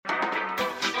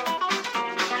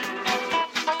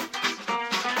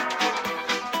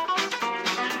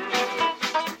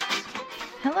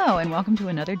Hello, and welcome to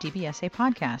another DBSA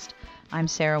podcast. I'm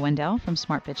Sarah Wendell from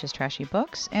Smart Bitches Trashy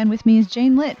Books, and with me is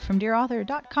Jane Litt from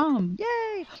DearAuthor.com.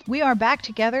 Yay! We are back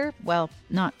together. Well,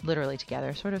 not literally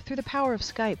together, sort of through the power of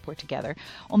Skype, we're together.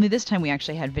 Only this time we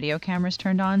actually had video cameras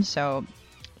turned on, so,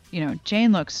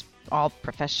 Jane looks all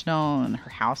professional, and her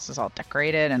house is all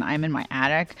decorated, and I'm in my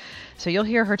attic. So you'll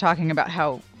hear her talking about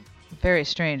how very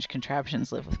strange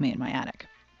contraptions live with me in my attic.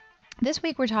 This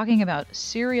week we're talking about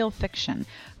serial fiction,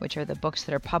 which are the books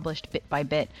that are published bit by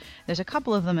bit. There's a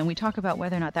couple of them, and we talk about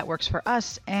whether or not that works for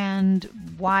us and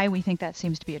why we think that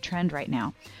seems to be a trend right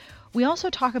now. We also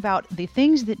talk about the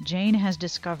things that Jane has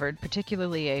discovered,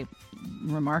 particularly a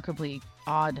remarkably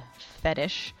odd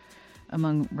fetish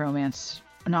among romance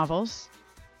novels.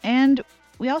 And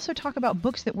we also talk about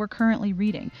books that we're currently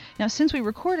reading. Now, since we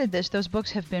recorded this, those books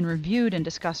have been reviewed and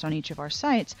discussed on each of our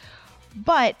sites.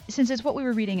 But since it's what we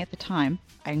were reading at the time,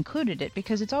 I included it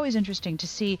because it's always interesting to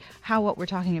see how what we're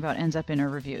talking about ends up in our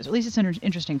reviews. At least it's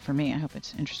interesting for me. I hope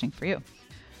it's interesting for you.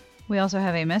 We also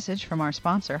have a message from our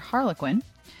sponsor, Harlequin.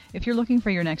 If you're looking for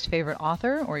your next favorite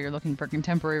author, or you're looking for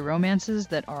contemporary romances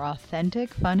that are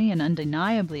authentic, funny, and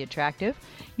undeniably attractive,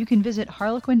 you can visit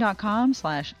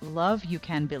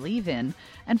harlequin.com/loveyoucanbelievein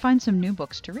and find some new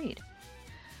books to read.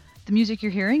 The music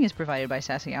you're hearing is provided by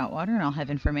Sassy Outwater, and I'll have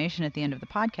information at the end of the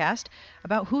podcast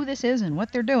about who this is and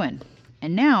what they're doing.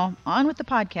 And now, on with the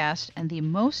podcast and the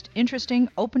most interesting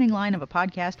opening line of a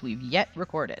podcast we've yet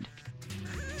recorded.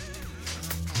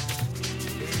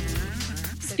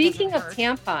 Speaking of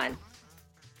tampon,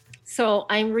 so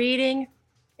I'm reading,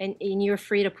 and you're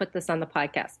free to put this on the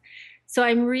podcast. So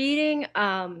I'm reading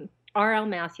R.L.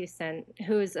 Mathewson,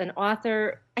 who's an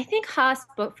author. I think Haas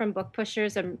from Book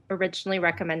Pushers originally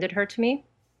recommended her to me.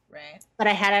 Right. But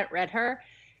I hadn't read her.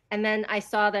 And then I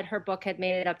saw that her book had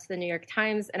made it up to the New York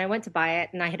Times, and I went to buy it,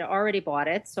 and I had already bought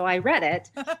it. So I read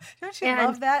it. Don't you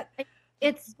love that?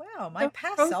 It's wow, my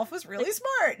past self was really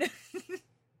smart.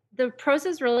 The prose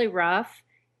is really rough,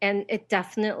 and it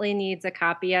definitely needs a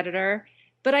copy editor.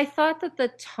 But I thought that the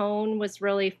tone was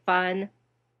really fun.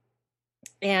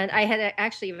 And I had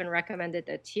actually even recommended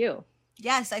it to you.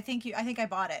 Yes, I think I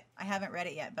bought it. I haven't read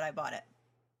it yet, but I bought it.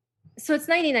 So it's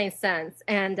 99 cents.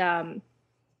 And the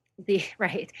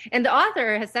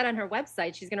author has said on her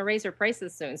website she's going to raise her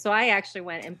prices soon. So I actually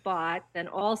went and bought then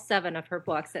all 7 of her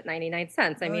books at 99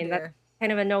 cents. I mean, dear. That's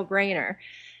kind of a no-brainer.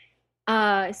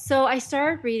 So I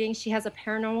started reading. She has a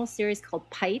paranormal series called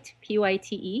Pyte,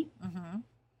 P-Y-T-E. Mm-hmm.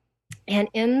 And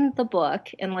in the book,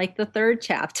 in like the 3rd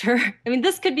chapter, I mean,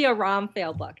 this could be a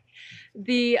rom-fail book.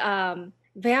 The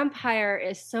vampire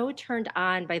is so turned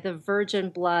on by the virgin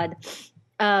blood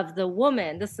of the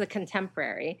woman, this is a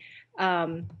contemporary,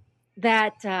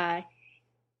 that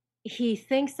he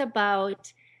thinks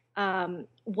about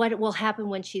what will happen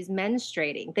when she's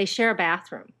menstruating. They share a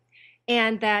bathroom.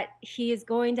 And that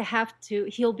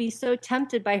he'll be so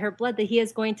tempted by her blood that he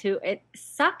is going to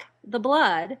suck the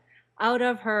blood out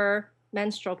of her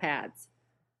menstrual pads.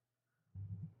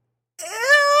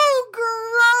 Ew,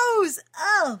 gross.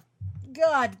 Oh,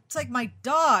 God. It's like my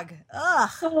dog. Ugh.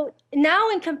 So now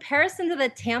in comparison to the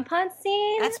tampon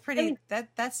scene. That's pretty,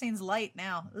 that scene's light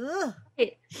now. Ugh.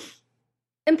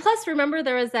 And plus, remember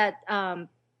there was that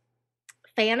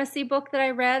fantasy book that I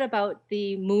read about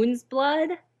the moon's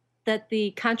blood, that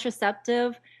the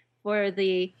contraceptive for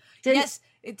the... Yes.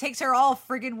 It takes her all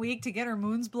friggin' week to get her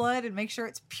moon's blood and make sure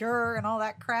it's pure and all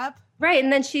that crap. Right,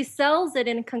 and then she sells it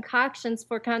in concoctions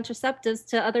for contraceptives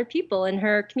to other people in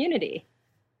her community.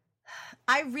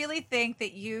 I really think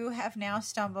that you have now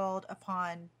stumbled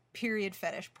upon period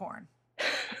fetish porn.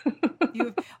 This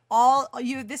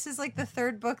is like the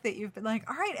 3rd book that you've been like,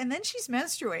 all right, and then she's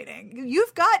menstruating.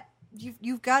 You've got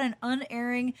an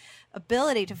unerring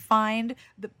ability to find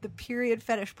the period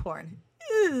fetish porn.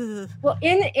 Ugh. Well,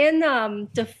 in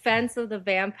defense of the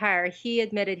vampire, he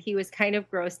admitted he was kind of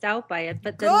grossed out by it.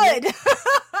 But then, good.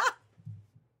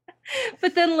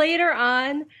 But then later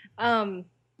on,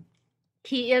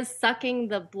 he is sucking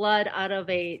the blood out of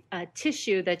a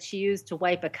tissue that she used to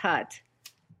wipe a cut.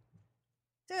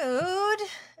 Dude. No,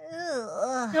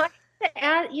 I have to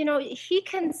add, he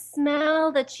can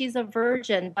smell that she's a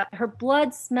virgin, but her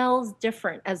blood smells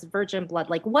different as virgin blood.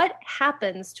 Like, what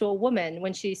happens to a woman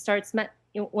when she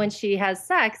when she has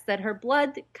sex that her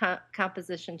blood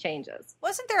composition changes?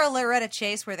 Wasn't there a Loretta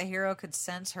Chase where the hero could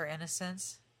sense her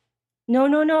innocence?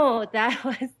 No. That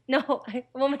was no.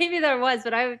 Well, maybe there was,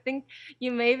 but I think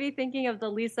you may be thinking of the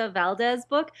Lisa Valdez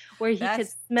book where he could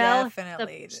smell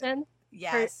definitely the person.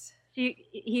 Yes.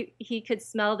 He could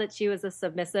smell that she was a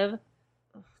submissive.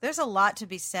 There's a lot to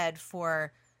be said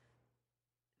for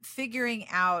figuring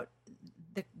out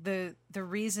the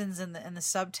reasons and the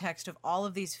subtext of all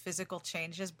of these physical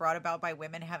changes brought about by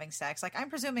women having sex. Like, I'm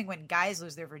presuming when guys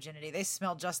lose their virginity, they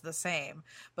smell just the same.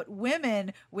 But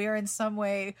women, we are in some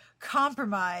way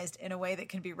compromised in a way that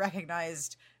can be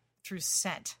recognized through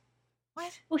scent.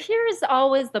 What? Well, here's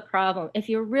always the problem. If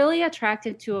you're really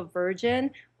attracted to a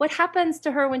virgin, what happens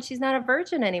to her when she's not a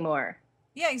virgin anymore?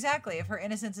 Yeah, exactly. If her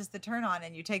innocence is the turn on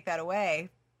and you take that away,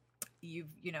 you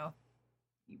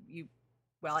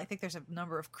well, I think there's a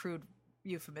number of crude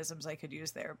euphemisms I could use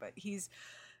there, but he's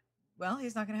not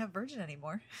going to have virgin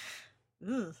anymore.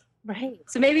 Ugh. Right.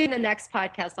 So maybe in the next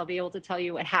podcast, I'll be able to tell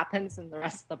you what happens in the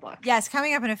rest of the book. Yes,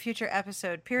 coming up in a future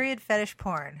episode, Period Fetish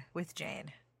Porn with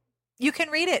Jane. You can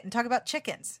read it and talk about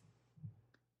chickens.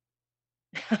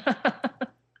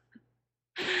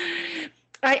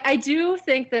 I do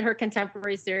think that her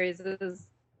contemporary series is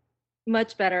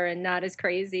much better and not as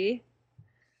crazy.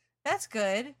 That's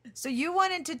good. So you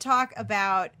wanted to talk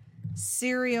about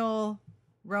serial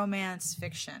romance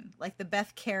fiction, like the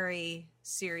Beth Carey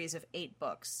series of 8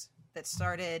 books that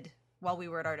started while we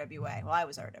were at RWA. Well, I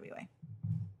was at RWA.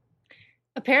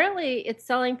 Apparently, it's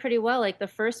selling pretty well. Like the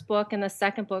first book and the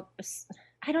second book,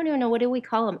 I don't even know, what do we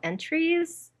call them?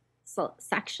 Entries?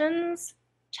 Sections?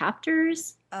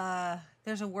 Chapters?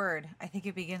 There's a word. I think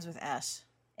it begins with S.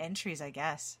 Entries, I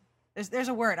guess. There's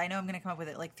a word. I know I'm going to come up with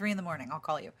it like 3 a.m. I'll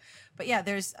call you. But yeah,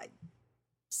 there's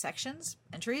sections,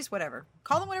 entries, whatever.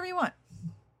 Call them whatever you want.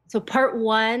 So part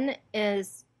 1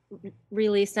 is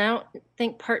released. I don't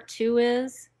think part 2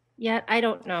 is yet. I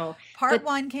don't know. Part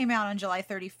 1 came out on July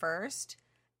 31st,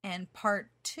 and part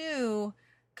 2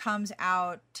 comes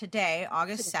out today,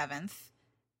 August 7th.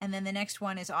 And then the next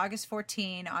one is August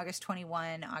 14, August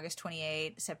 21, August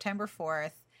 28, September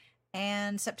 4th.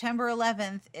 And September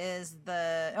 11th is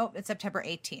it's September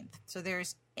 18th. So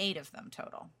there's 8 of them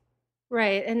total.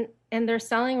 Right. And they're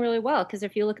selling really well, because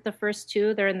if you look at the first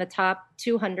 2, they're in the top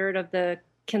 200 of the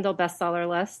Kindle bestseller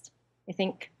list, I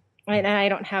think. And I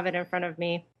don't have it in front of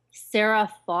me.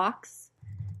 Sarah Fox,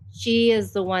 she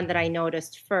is the one that I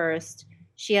noticed first.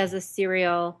 She has a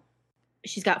serial.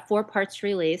 She's got 4 parts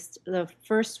released. The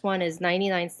first one is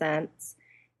 99 cents.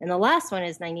 And the last one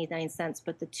is 99 cents,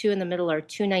 but the 2 in the middle are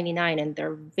 $2.99, and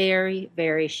they're very,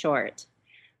 very short.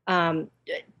 The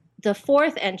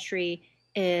 4th entry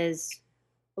is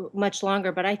much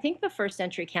longer, but I think the first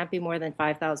entry can't be more than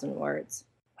 5,000 words.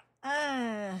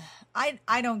 I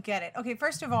don't get it. Okay,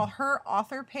 first of all, her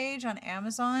author page on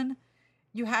Amazon,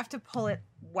 you have to pull it.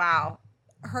 Wow.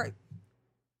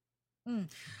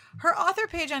 Her author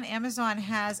page on Amazon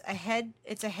has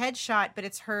it's a headshot, but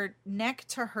it's her neck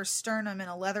to her sternum in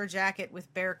a leather jacket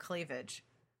with bare cleavage.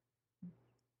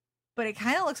 But it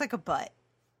kind of looks like a butt.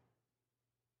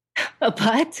 A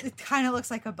butt? It kind of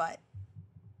looks like a butt.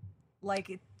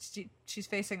 Like she's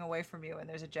facing away from you and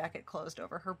there's a jacket closed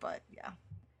over her butt. Yeah.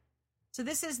 So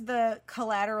this is the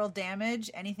Collateral Damage,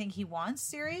 Anything He Wants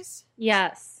series?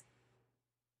 Yes.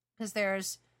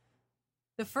 Because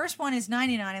the first one is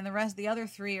 99 and the other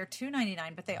 3 are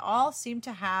 $2.99, but they all seem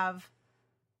to have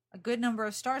a good number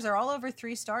of stars. They're all over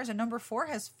 3 stars, and number 4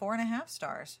 has 4.5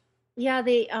 stars. Yeah,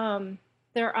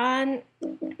 they're on,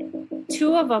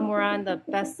 2 of them were on the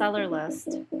bestseller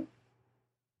list.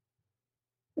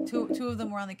 Two of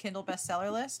them were on the Kindle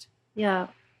bestseller list? Yeah.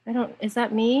 Is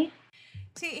that me?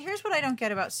 See, here's what I don't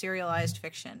get about serialized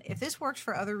fiction. If this works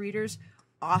for other readers,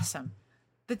 awesome.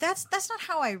 But that's not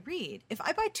how I read. If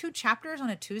I buy 2 chapters on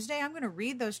a Tuesday, I'm going to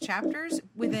read those chapters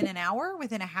within an hour,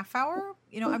 within a half hour.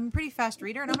 I'm a pretty fast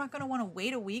reader, and I'm not going to want to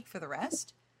wait a week for the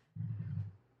rest.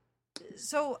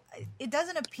 So it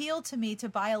doesn't appeal to me to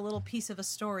buy a little piece of a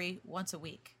story once a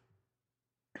week.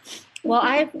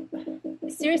 Well,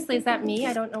 seriously, is that me?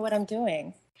 I don't know what I'm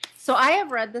doing. So I have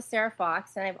read the Sarah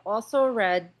Fox, and I've also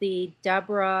read the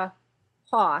Deborah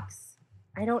Hawks.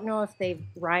 I don't know if they've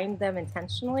rhymed them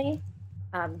intentionally.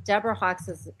 Deborah Hawks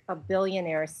is a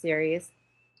billionaire series,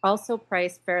 also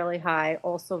priced fairly high,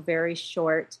 also very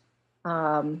short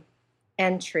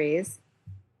entries.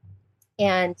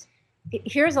 And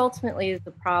here's ultimately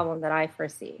the problem that I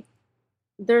foresee.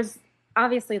 There's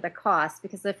obviously the cost,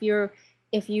 because if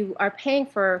you are paying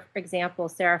for example,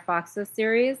 Sarah Fox's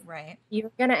series, right, you're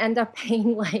going to end up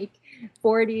paying like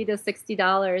 $40 to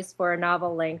 $60 for a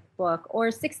novel length book, or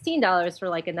 $16 for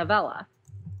like a novella.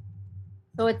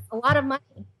 So it's a lot of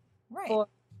money, right, for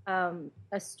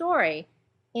a story.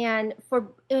 And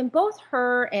in both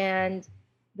her and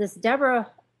this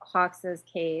Deborah Hawks's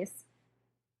case,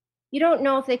 you don't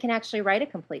know if they can actually write a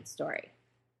complete story,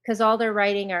 because all they're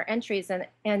writing are entries.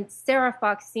 And Sarah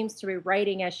Fox seems to be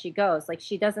writing as she goes. Like,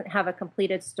 she doesn't have a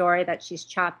completed story that she's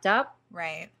chopped up.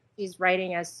 Right. she's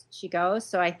writing as she goes.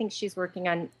 So I think she's working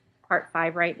on part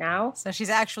 5 right now. So she's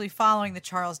actually following the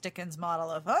Charles Dickens model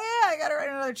of, oh yeah, I got to write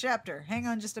another chapter. Hang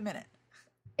on just a minute.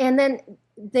 And then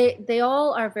they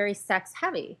all are very sex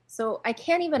heavy. So I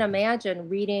can't even imagine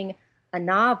reading a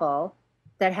novel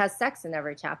that has sex in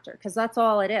every chapter, because that's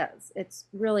all it is. It's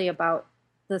really about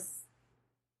this.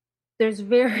 There's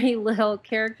very little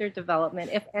character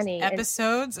development, if any.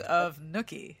 Episodes of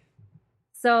Nookie.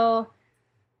 So,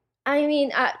 I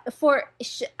mean, I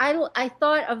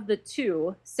thought of the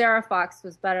two. Sarah Fox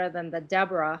was better than the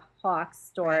Deborah Hawkes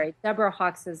story. Right. Deborah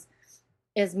Hawkes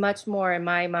is much more, in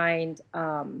my mind,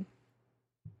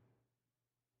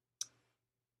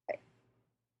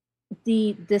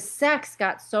 the sex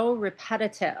got so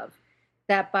repetitive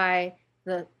that by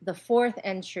the 4th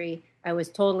entry, I was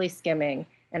totally skimming,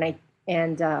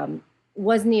 and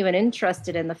wasn't even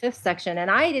interested in the 5th section, and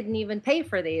I didn't even pay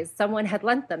for these. Someone had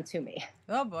lent them to me.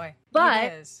 Oh boy!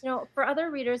 But for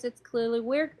other readers, it's clearly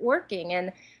working,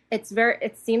 and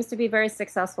it seems to be very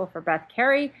successful for Beth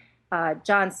Carey.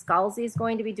 John Scalzi is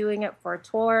going to be doing it for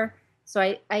Tor.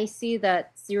 So I see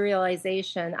that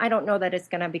serialization. I don't know that it's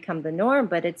going to become the norm,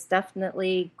 but it's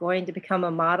definitely going to become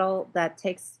a model that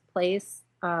takes place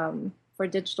for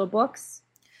digital books.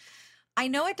 I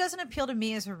know it doesn't appeal to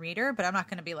me as a reader, but I'm not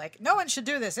going to be like, no one should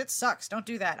do this. It sucks. Don't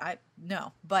do that.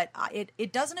 But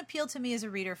it doesn't appeal to me as a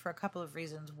reader for a couple of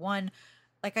reasons. One,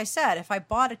 like I said, if I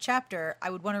bought a chapter,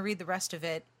 I would want to read the rest of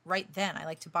it right then. I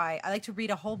like to read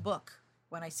a whole book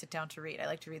when I sit down to read. I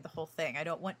like to read the whole thing. I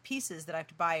don't want pieces that I have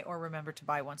to buy or remember to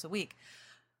buy once a week.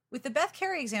 With the Beth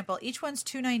Carey example, each one's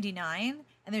 $2.99,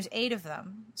 and there's 8 of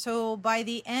them. So by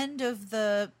the end of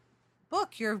the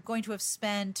book, you're going to have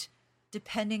spent,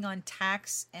 depending on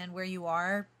tax and where you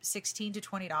are, $16 to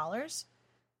 $20.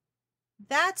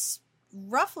 That's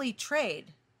roughly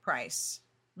trade price,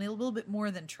 a little bit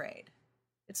more than trade.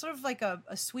 It's sort of like a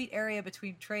sweet area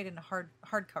between trade and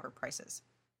hardcover prices.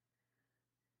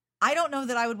 I don't know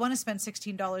that I would want to spend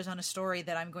 $16 on a story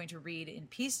that I'm going to read in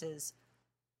pieces.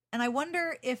 And I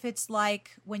wonder if it's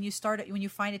like when you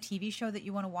find a TV show that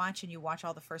you want to watch and you watch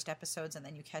all the first episodes and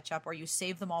then you catch up, or you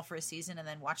save them all for a season and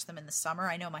then watch them in the summer.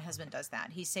 I know my husband does that.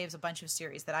 He saves a bunch of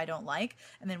series that I don't like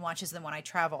and then watches them when I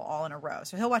travel all in a row.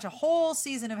 So he'll watch a whole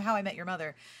season of How I Met Your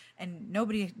Mother, and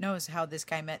nobody knows how this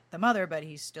guy met the mother, but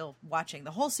he's still watching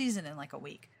the whole season in like a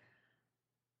week.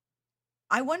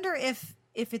 I wonder if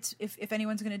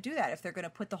anyone's going to do that, if they're going to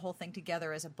put the whole thing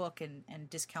together as a book and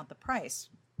discount the price.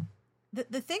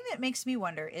 The thing that makes me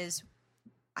wonder is,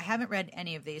 I haven't read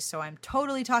any of these, so I'm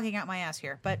totally talking out my ass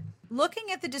here, but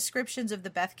looking at the descriptions of the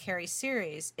Beth Carey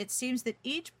series, it seems that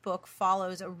each book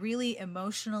follows a really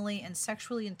emotionally and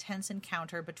sexually intense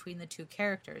encounter between the two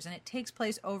characters, and it takes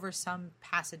place over some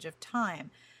passage of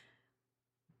time.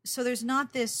 So there's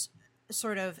not this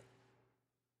sort of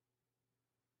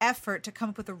effort to come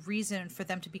up with a reason for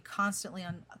them to be constantly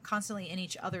in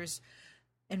each other's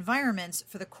environments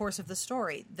for the course of the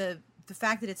story. The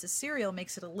fact that it's a serial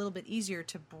makes it a little bit easier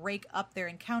to break up their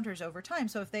encounters over time.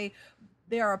 So if they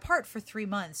are apart for 3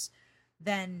 months,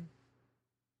 then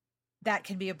that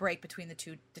can be a break between the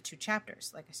two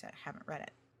chapters. Like I said, I haven't read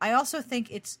it. I also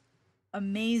think it's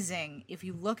amazing, if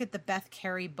you look at the Beth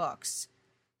Carey books,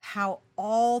 how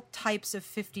all types of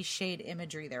 50 Shade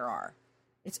imagery there are.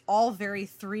 It's all very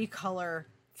 3-color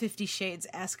 50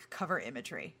 Shades-esque cover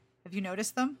imagery. Have you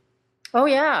noticed them? Oh,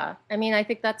 yeah. I mean, I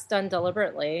think that's done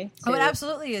deliberately. Oh, it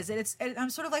absolutely is. I'm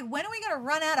sort of like, when are we going to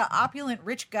run out of opulent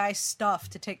rich guy stuff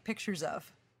to take pictures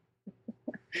of?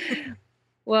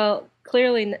 Well,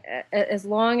 clearly, as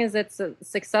long as it's a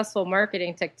successful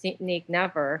marketing technique,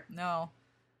 never. No.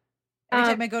 Every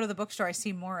time I go to the bookstore, I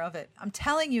see more of it. I'm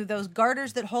telling you, those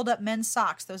garters that hold up men's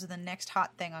socks, those are the next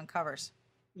hot thing on covers.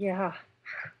 Yeah.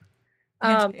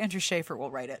 Andrew Schaefer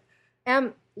will write it.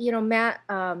 Matt,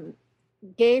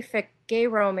 Gay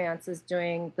Romance is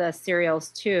doing the serials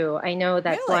too. I know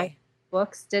that Blind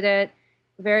Books did it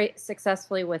very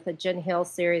successfully with a Jen Hill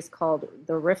series called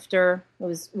The Rifter. It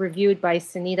was reviewed by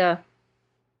Sunita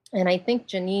and I think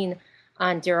Janine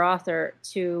on Dear Author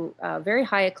to very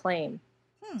high acclaim.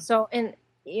 So, and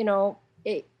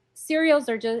serials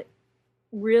are just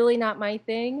really not my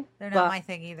thing. They're not my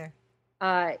thing either.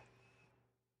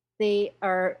 They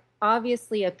are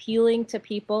obviously appealing to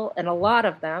people, and a lot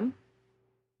of them.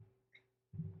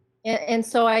 And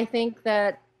so I think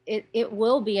that it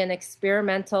will be an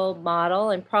experimental model,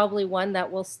 and probably one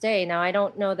that will stay. Now, I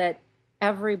don't know that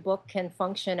every book can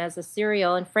function as a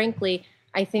serial. And frankly,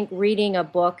 I think reading a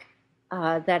book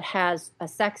that has a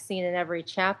sex scene in every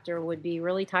chapter would be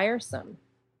really tiresome.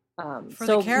 For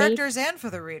the characters and for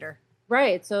the reader.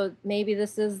 Right. So maybe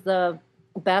this is the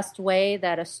best way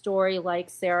that a story like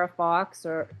Sarah Fox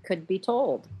could be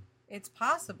told. It's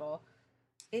possible.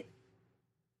 I'm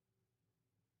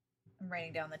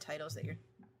writing down the titles that you're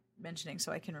mentioning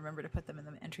so I can remember to put them in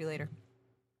the entry later.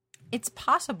 It's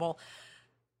possible.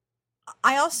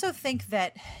 I also think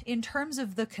that in terms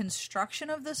of the construction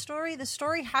of the story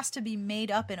has to be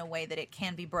made up in a way that it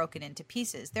can be broken into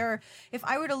pieces. If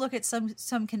I were to look at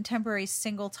some contemporary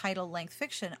single title length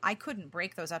fiction, I couldn't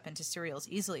break those up into serials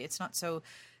easily. It's not so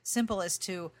simple as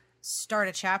to start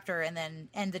a chapter and then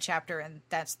end the chapter, and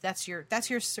that's your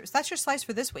slice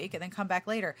for this week, and then come back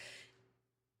later.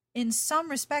 In some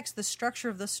respects, the structure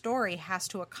of the story has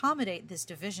to accommodate this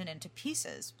division into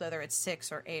pieces, whether it's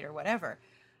 6 or 8 or whatever.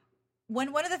 One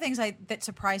of the things that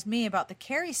surprised me about the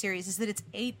Carrie series is that it's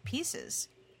 8 pieces.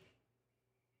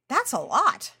 That's a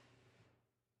lot.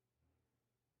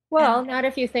 Well, not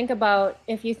if you think a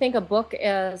book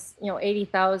as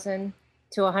 80,000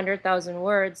 to 100,000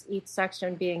 words, each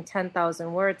section being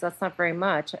 10,000 words. That's not very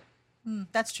much.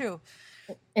 That's true.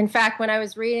 In fact, when I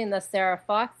was reading the Sarah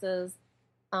Foxes,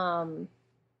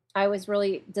 I was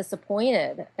really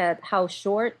disappointed at how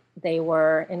short they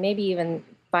were, and maybe even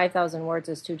 5,000 words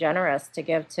is too generous to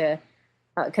give to,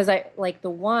 because I like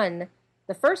the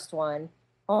first one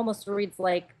almost reads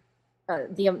like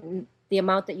the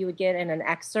amount that you would get in an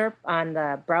excerpt on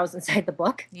the browse inside the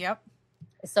book. Yep.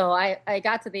 So I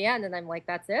got to the end and I'm like,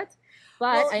 that's it.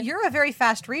 But you're a very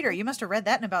fast reader. You must have read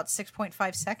that in about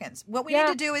 6.5 seconds. What we need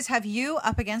to do is have you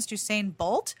up against Usain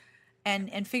Bolt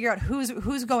and figure out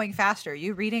who's going faster,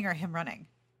 you reading or him running.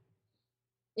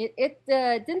 It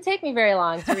didn't take me very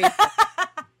long to read.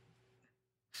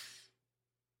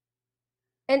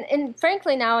 And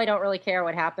frankly, now I don't really care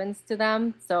what happens to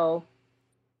them. So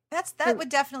that would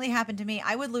definitely happen to me.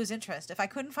 I would lose interest. If I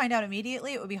couldn't find out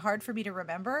immediately, it would be hard for me to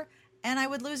remember, and I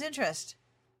would lose interest.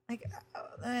 Like,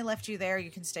 I left you there,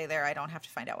 you can stay there. I don't have to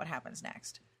find out what happens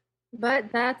next.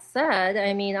 But that said,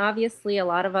 I mean, obviously a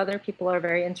lot of other people are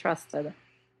very interested.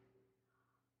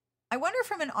 I wonder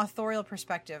from an authorial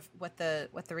perspective what the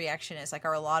reaction is. Like,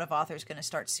 are a lot of authors going to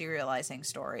start serializing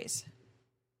stories?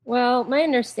 Well, my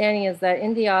understanding is that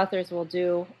indie authors will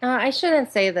do, I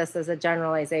shouldn't say this as a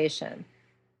generalization,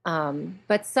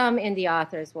 but some indie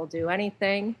authors will do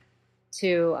anything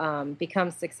to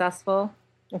become successful.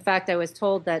 In fact, I was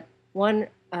told that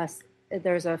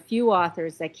there's a few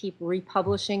authors that keep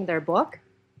republishing their book.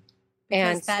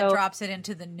 Because that drops it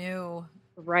into the new.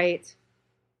 Right.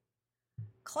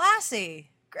 Classy.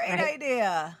 Great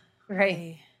idea.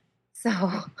 Right. So,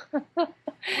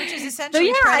 which is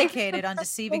essentially predicated on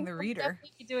deceiving the reader.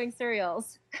 Definitely doing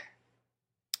serials.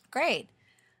 Great.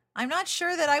 I'm not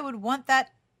sure that I would want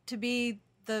that to be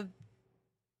the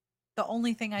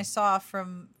only thing I saw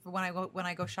from when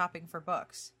I go shopping for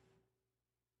books.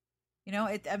 You know,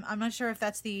 I'm not sure if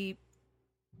that's the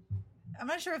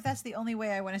only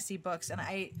way I want to see books, and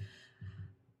I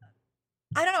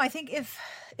don't know. I think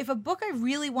if a book I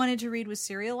really wanted to read was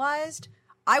serialized,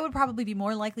 I would probably be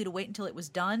more likely to wait until it was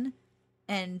done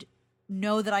and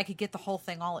know that I could get the whole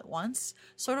thing all at once.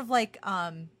 Sort of like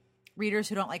readers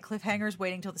who don't like cliffhangers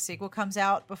waiting till the sequel comes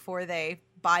out before they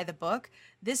buy the book.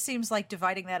 This seems like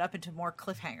dividing that up into more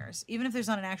cliffhangers. Even if there's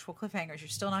not an actual cliffhanger, you're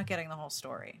still not getting the whole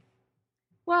story.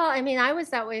 Well, I mean, I was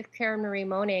that way with Karen Marie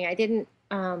Moning. I didn't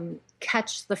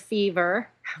catch the fever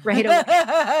right away.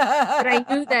 But I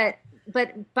knew that,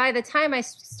 but by the time I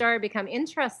started to become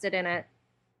interested in it,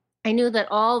 I knew that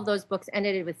all of those books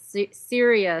ended with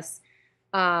serious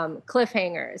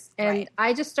cliffhangers. And right.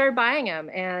 I just started buying them,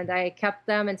 and I kept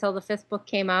them until the 5th book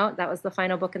came out. That was the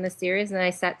final book in the series, and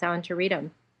I sat down to read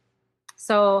them.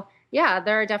 So, yeah,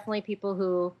 there are definitely people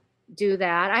who do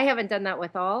that. I haven't done that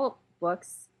with all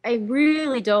books. I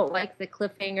really don't like the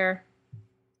cliffhanger,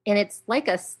 and it's like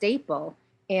a staple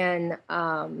in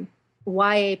YA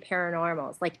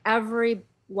paranormals. Like every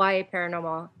YA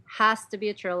paranormal has to be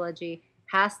a trilogy,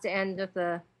 has to end with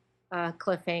a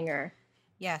cliffhanger.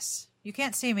 Yes. You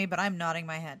can't see me, but I'm nodding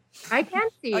my head. I can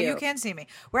see you. Oh, you can see me.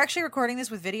 We're actually recording this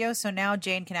with video, so now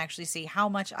Jane can actually see how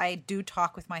much I do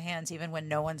talk with my hands even when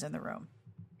no one's in the room.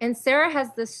 And Sarah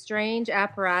has this strange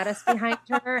apparatus behind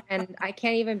her, and I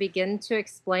can't even begin to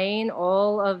explain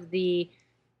all of the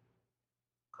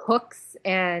hooks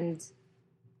and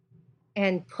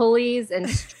pulleys and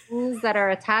strings that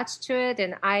are attached to it,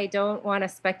 and I don't want to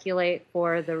speculate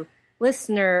for the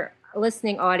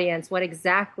listening audience what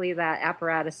exactly that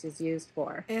apparatus is used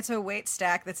for. It's a weight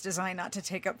stack that's designed not to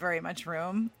take up very much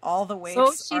room. All the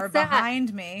weights are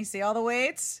behind me. See all the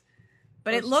weights?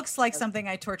 But it looks like something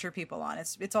I torture people on.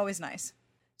 It's always nice.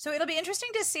 So it'll be interesting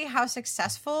to see how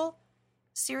successful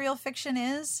serial fiction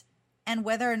is and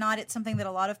whether or not it's something that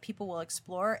a lot of people will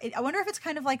explore. I wonder if it's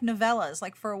kind of like novellas.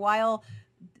 Like for a while,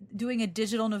 doing a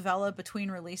digital novella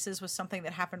between releases was something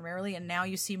that happened rarely, and now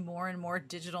you see more and more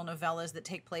digital novellas that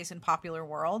take place in popular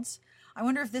worlds. I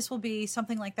wonder if this will be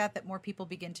something like that more people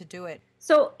begin to do it.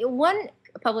 So one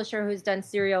publisher who's done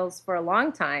serials for a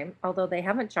long time, although they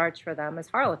haven't charged for them, is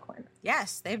Harlequin.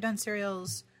 Yes, they've done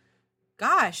serials.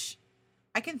 Gosh,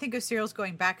 I can think of serials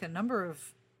going back a number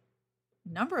of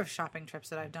shopping trips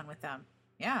that I've done with them.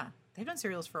 Yeah, they've done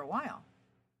serials for a while.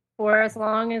 For as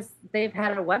long as they've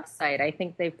had a website. I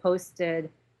think they've posted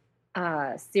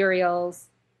serials,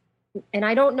 and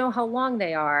I don't know how long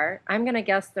they are. I'm going to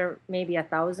guess they're maybe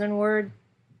 1,000 word.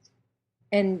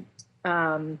 And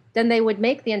then they would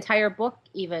make the entire book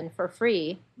even for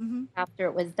free after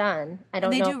it was done. I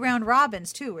don't know. And they do round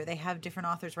robins too, where they have different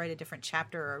authors write a different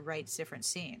chapter or write different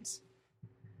scenes.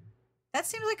 That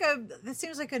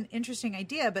seems like an interesting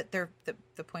idea, but the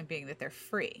point being that they're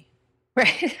free.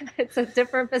 Right. It's a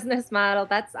different business model.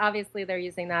 That's obviously they're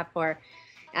using that for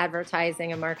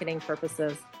advertising and marketing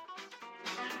purposes.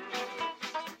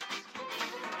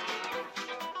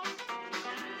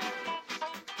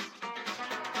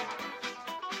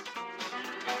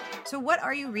 So what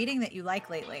are you reading that you like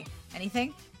lately?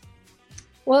 Anything?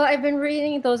 Well, I've been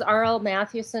reading those R.L.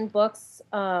 Mathewson books.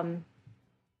 And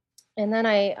then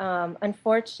I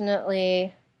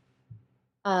unfortunately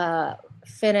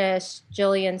finished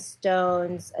Gillian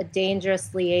Stone's A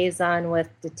Dangerous Liaison with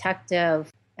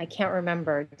Detective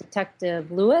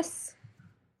Lewis.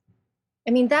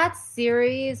 I mean, that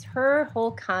series, her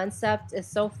whole concept is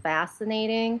so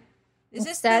fascinating. Is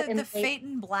this the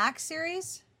Phaeton Black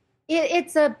series?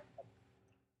 It's a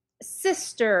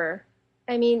sister.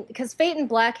 I mean, because Phaeton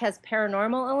Black has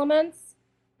paranormal elements,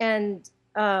 and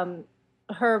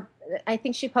I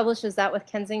think she publishes that with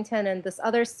Kensington, and this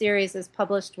other series is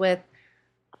published with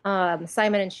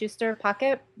Simon & Schuster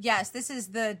Pocket. Yes, this is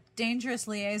The Dangerous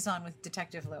Liaison with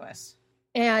Detective Lewis.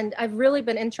 And I've really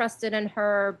been interested in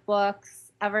her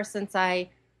books ever since I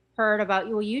heard about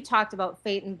you. Well, you talked about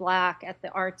Phaeton Black at the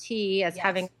RT as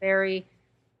having a very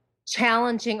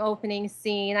challenging opening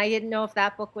scene. I didn't know if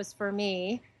that book was for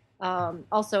me.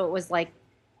 Also, it was like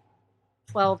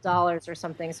 $12 or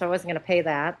something, so I wasn't going to pay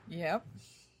that. Yep.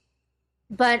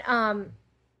 But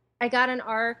I got an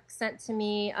ARC sent to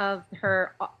me of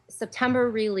her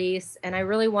September release, and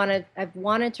I've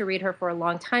wanted to read her for a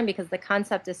long time because the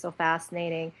concept is so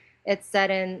fascinating. It's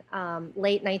set in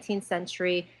late 19th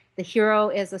century. The hero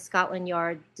is a Scotland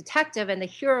Yard detective, and the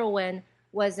heroine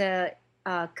was a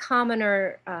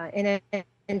commoner and an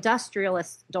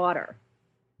industrialist's daughter.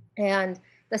 And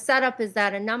the setup is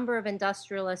that a number of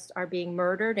industrialists are being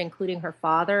murdered, including her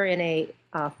father, in a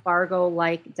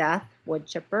Fargo-like death, wood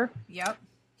chipper. Yep.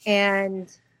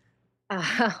 And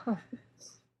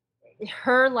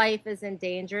her life is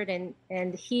endangered,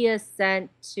 and he is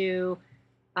sent to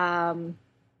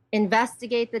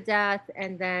investigate the death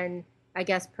and then, I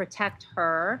guess, protect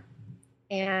her.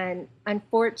 And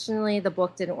unfortunately, the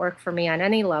book didn't work for me on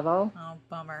any level. Oh,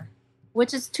 bummer.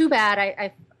 Which is too bad.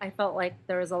 I felt like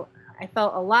I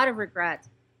felt a lot of regret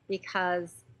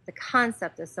because the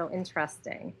concept is so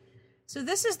interesting. So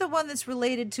this is the one that's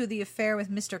related to the affair with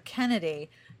Mr. Kennedy,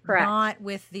 correct? Not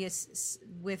with the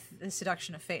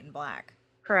seduction of Phaeton Black,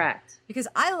 correct? Because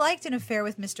I liked An Affair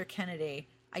with Mr. Kennedy.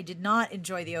 I did not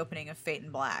enjoy the opening of Phaeton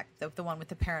Black, the one with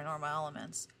the paranormal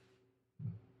elements.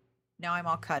 Now I'm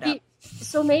all cut up.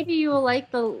 So maybe you will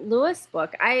like the Lewis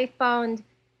book. I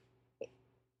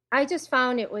just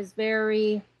found it was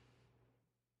very.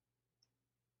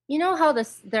 You know how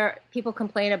people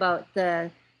complain about the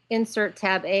insert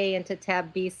tab A into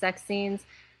tab B sex scenes?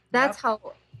 That's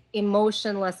how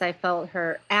emotionless I felt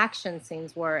her action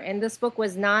scenes were. And this book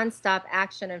was nonstop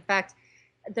action. In fact,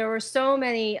 there were so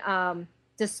many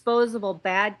disposable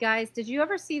bad guys. Did you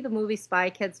ever see the movie Spy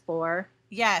Kids 4?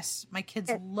 Yes, my kids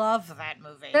love that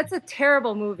movie. That's a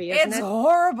terrible movie, isn't it? It's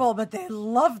horrible, but they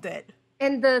loved it.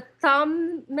 And the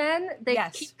thumb men, they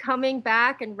keep coming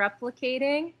back and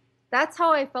replicating. That's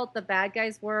how I felt the bad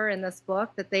guys were in this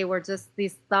book, that they were just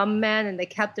these thumb men and they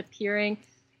kept appearing.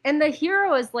 And the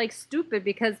hero is like stupid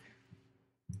because,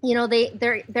 you know,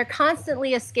 they're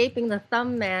constantly escaping the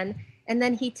thumb men, and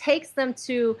then he takes them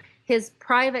to his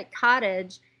private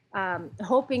cottage,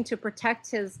 hoping to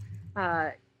protect his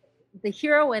the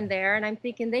hero in there. And I'm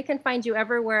thinking, they can find you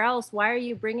everywhere else. Why are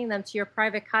you bringing them to your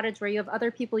private cottage where you have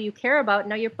other people you care about?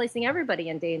 Now you're placing everybody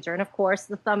in danger. And of course,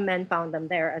 the thumb men found them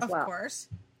there as well. Of course.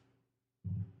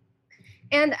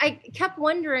 And I kept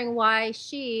wondering why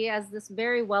she, as this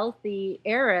very wealthy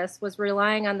heiress, was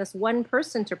relying on this one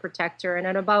person to protect her. And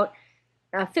at about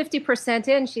 50%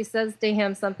 in, she says to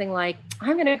him something like,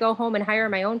 I'm going to go home and hire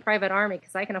my own private army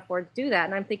because I can afford to do that.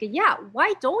 And I'm thinking, yeah,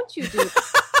 why don't you do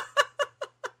that?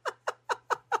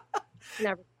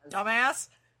 Never does. Dumbass.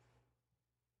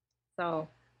 So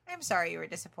I'm sorry you were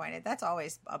disappointed. That's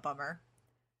always a bummer.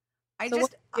 I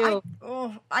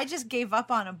just gave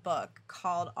up on a book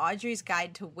called Audrey's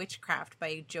Guide to Witchcraft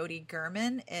by Jody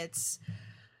Gurman. I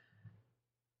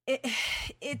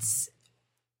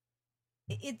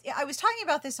was talking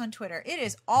about this on Twitter. It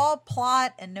is all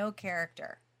plot and no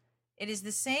character. It is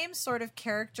the same sort of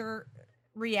character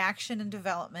reaction and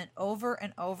development over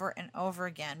and over and over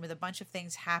again with a bunch of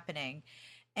things happening.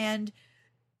 And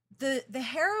the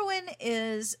heroine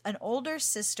is an older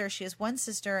sister. She has one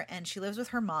sister and she lives with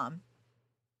her mom.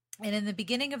 And in the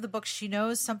beginning of the book, she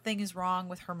knows something is wrong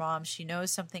with her mom. She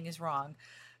knows something is wrong.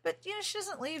 But, she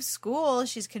doesn't leave school.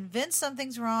 She's convinced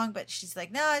something's wrong, but she's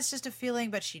like, no, it's just a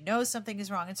feeling, but she knows something is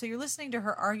wrong. And so you're listening to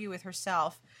her argue with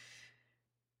herself.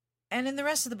 And in the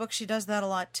rest of the book, she does that a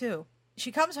lot too.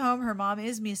 She comes home, her mom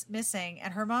is missing,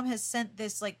 and her mom has sent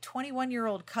this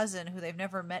 21-year-old cousin who they've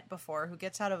never met before, who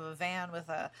gets out of a van with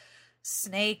a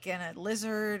snake and a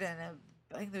lizard and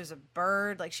I think there's a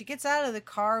bird. She gets out of the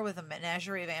car with a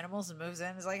menagerie of animals and moves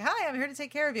in. Is like, hi, I'm here to take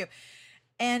care of you.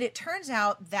 And it turns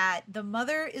out that the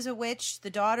mother is a witch. The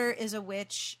daughter is a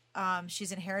witch.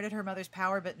 She's inherited her mother's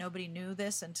power, but nobody knew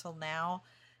this until now.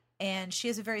 And she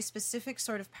has a very specific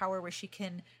sort of power where she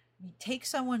can take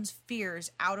someone's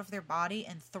fears out of their body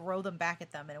and throw them back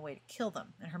at them in a way to kill them.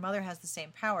 And her mother has the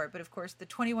same power. But of course, the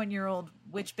 21-year-old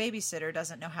witch babysitter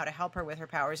doesn't know how to help her with her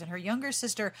powers. And her younger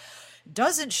sister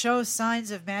doesn't show signs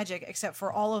of magic except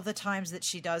for all of the times that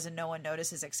she does and no one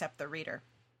notices except the reader.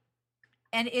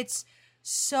 And it's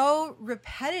so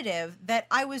repetitive that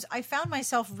I found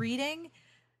myself reading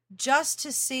just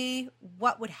to see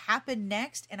what would happen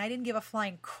next. And I didn't give a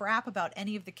flying crap about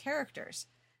any of the characters.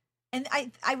 And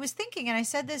I was thinking, and I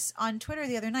said this on Twitter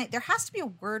the other night, there has to be a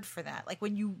word for that.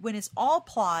 When it's all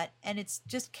plot and it's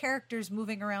just characters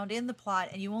moving around in the plot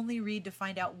and you only read to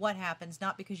find out what happens,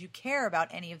 not because you care about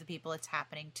any of the people it's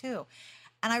happening to.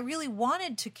 And I really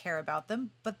wanted to care about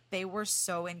them, but they were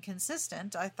so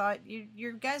inconsistent. I thought,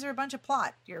 you guys are a bunch of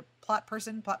plot. You're plot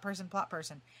person, plot person, plot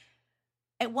person.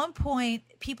 At one point,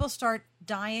 people start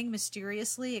dying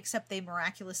mysteriously, except they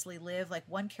miraculously live.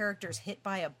 One character's hit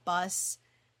by a bus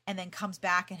and then comes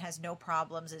back and has no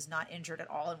problems, is not injured at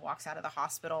all, and walks out of the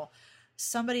hospital.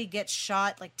 Somebody gets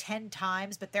shot 10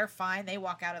 times, but they're fine. They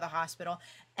walk out of the hospital,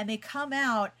 and they come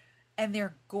out, and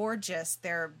they're gorgeous.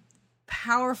 They're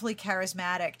powerfully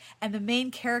charismatic, and the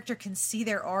main character can see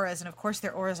their auras, and of course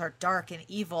their auras are dark and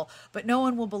evil, but no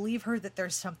one will believe her that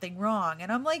there's something wrong. And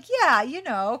I'm like, yeah,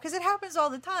 because it happens all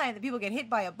the time that people get hit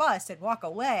by a bus and walk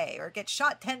away, or get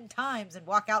shot 10 times and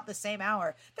walk out the same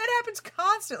hour. That happens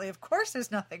constantly. Of course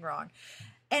there's nothing wrong.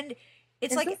 And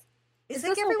it's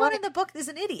everyone in the book is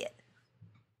an idiot.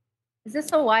 Is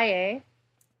this a YA?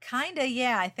 Kinda,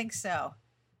 yeah, I think so.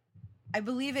 I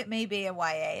believe it may be a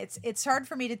YA. It's hard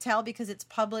for me to tell because it's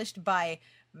published by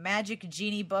Magic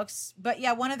Genie Books. But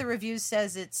yeah, one of the reviews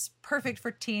says it's perfect for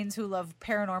teens who love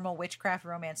paranormal, witchcraft,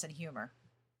 romance, and humor.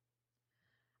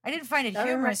 I didn't find it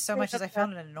humorous so much as I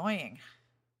found it annoying.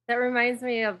 That reminds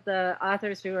me of the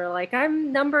authors who were like,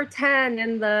 I'm number 10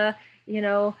 in the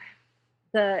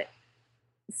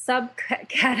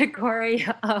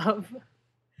subcategory of...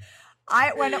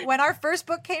 When our first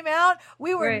book came out,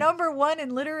 we were number 1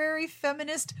 in literary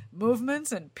feminist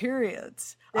movements and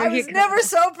periods. I was never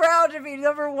so proud to be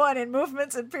number 1 in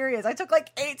movements and periods. I took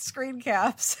 8 screen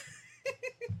caps.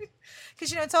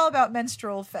 Because, it's all about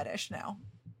menstrual fetish now.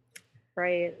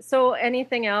 Right. So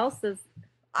anything else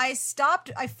I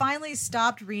finally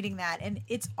stopped reading that, and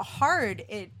it's hard.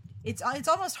 It's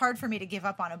almost hard for me to give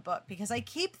up on a book because I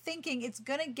keep thinking it's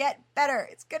going to get better.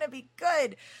 It's going to be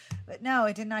good. But no,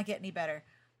 it did not get any better.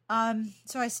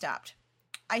 So I stopped.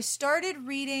 I started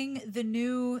reading the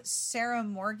new Sarah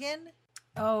Morgan.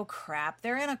 Oh, crap.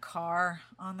 They're in a car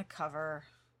on the cover.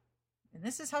 And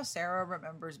this is how Sarah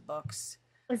remembers books.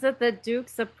 Is it the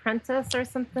Duke's Apprentice or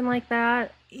something like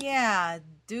that? Yeah,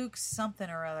 Duke's something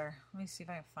or other. Let me see if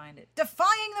I can find it.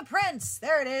 Defying the Prince.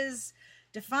 There it is.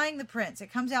 Defying the Prince.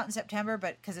 It comes out in September,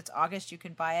 but because it's August, you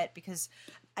can buy it. Because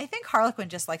I think Harlequin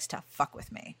just likes to fuck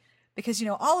with me. Because,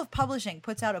 all of publishing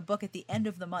puts out a book at the end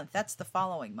of the month. That's the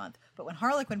following month. But when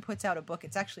Harlequin puts out a book,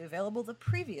 it's actually available the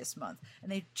previous month. And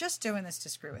they're just doing this to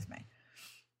screw with me.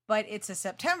 But it's a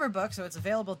September book, so it's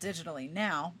available digitally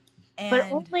now.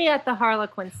 But only at the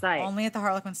Harlequin site. Only at the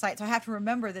Harlequin site. So I have to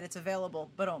remember that it's available,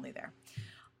 but only there.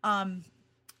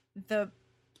 The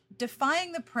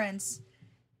Defying the Prince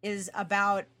is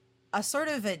about a sort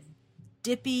of a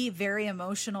dippy, very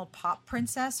emotional pop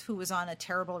princess who was on a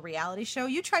terrible reality show.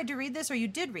 You tried to read this, or you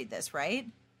did read this, right?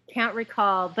 Can't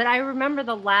recall, but I remember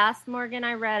the last Morgan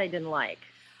I read I didn't like.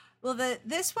 Well,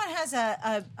 this one has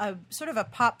a sort of a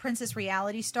pop princess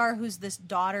reality star who's this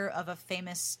daughter of a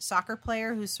famous soccer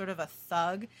player who's sort of a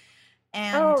thug.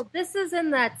 And this is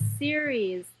in that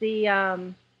series,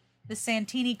 the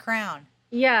Santini Crown.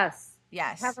 Yes.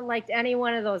 Yes. I haven't liked any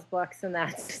one of those books in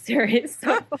that series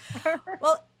so far.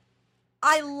 Well,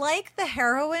 I like the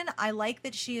heroine. I like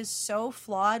that she is so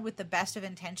flawed with the best of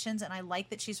intentions, and I like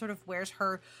that she sort of wears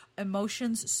her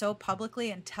emotions so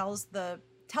publicly and tells the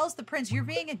prince, "You're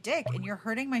being a dick and you're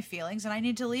hurting my feelings, and I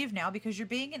need to leave now because you're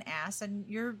being an ass and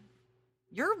you're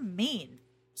mean.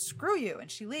 Screw you." And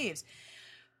she leaves.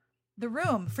 The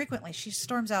room, frequently, she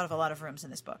storms out of a lot of rooms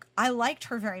in this book. I liked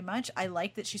her very much. I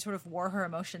liked that she sort of wore her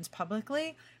emotions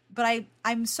publicly. But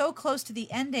I'm so close to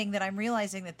the ending that I'm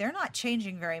realizing that they're not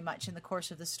changing very much in the course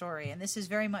of the story. And this is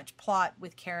very much plot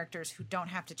with characters who don't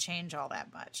have to change all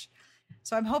that much.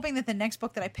 So I'm hoping that the next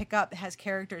book that I pick up has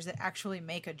characters that actually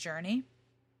make a journey.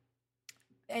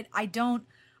 And I don't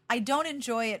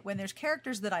enjoy it when there's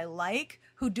characters that I like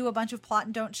who do a bunch of plot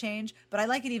and don't change, but I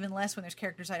like it even less when there's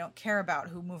characters I don't care about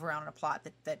who move around in a plot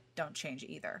that don't change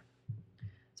either.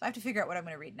 So I have to figure out what I'm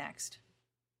going to read next.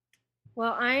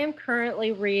 Well, I am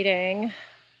currently reading,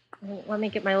 let me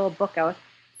get my little book out,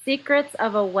 Secrets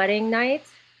of a Wedding Night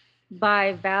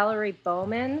by Valerie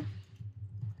Bowman.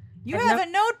 You have a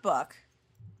notebook.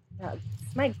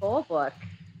 It's my goal book.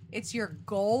 It's your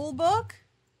goal book?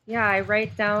 Yeah, I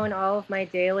write down all of my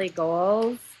daily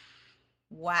goals.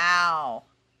 Wow.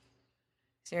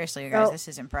 Seriously, you guys, this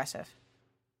is impressive.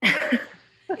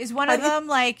 Is one of them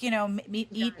like,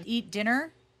 eat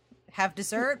dinner, have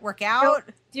dessert, work out?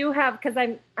 Do have, because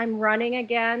I'm running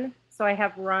again, so I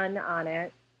have run on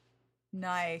it.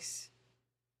 Nice.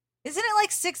 Isn't it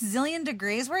like 6 zillion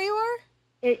degrees where you are?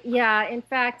 Yeah, in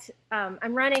fact,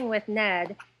 I'm running with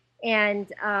Ned,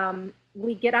 and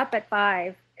we get up at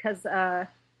 5 because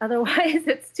otherwise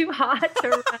it's too hot to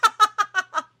run.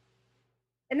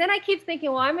 And then I keep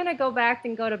thinking, well, I'm going to go back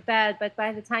and go to bed, but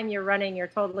by the time you're running, you're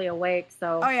totally awake.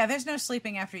 So. Oh, yeah, there's no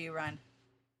sleeping after you run.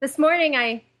 This morning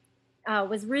I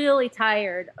was really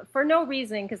tired for no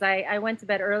reason because I went to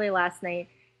bed early last night,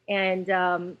 and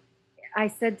I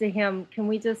said to him, can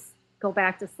we just go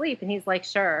back to sleep? And he's like,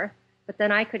 sure. But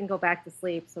then I couldn't go back to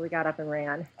sleep, so we got up and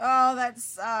ran. Oh, that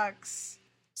sucks.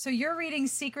 So you're reading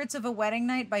Secrets of a Wedding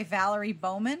Night by Valerie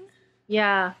Bowman?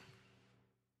 Yeah.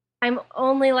 I'm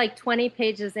only like 20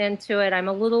 pages into it. I'm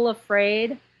a little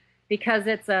afraid because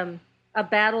it's a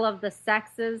battle of the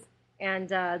sexes, and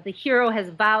the hero has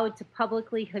vowed to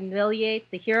publicly humiliate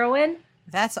the heroine.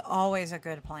 That's always a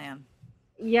good plan.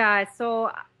 Yeah,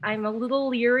 so I'm a little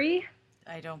leery.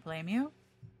 I don't blame you.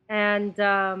 And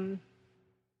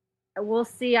we'll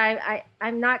see.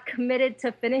 I'm not committed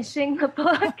to finishing the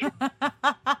book.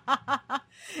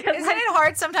 Isn't it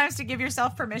hard sometimes to give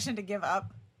yourself permission to give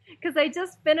up? Because I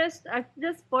just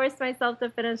forced myself to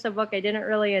finish a book I didn't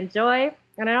really enjoy,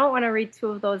 and I don't want to read 2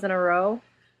 of those in a row.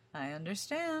 I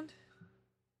understand.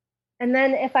 And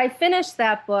then if I finish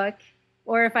that book,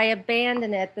 or if I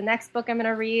abandon it, the next book I'm going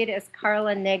to read is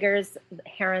Carla Neger's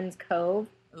Heron's Cove.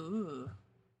 Ooh.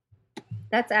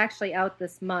 That's actually out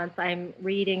this month. I'm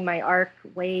reading my arc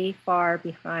way far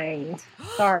behind.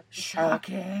 Sorry.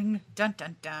 Shocking. Dun,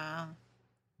 dun, dun.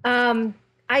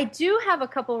 I do have a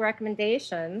couple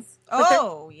recommendations.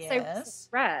 Oh, yes.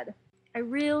 Read. I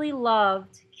really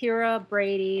loved Kira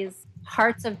Brady's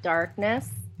Hearts of Darkness,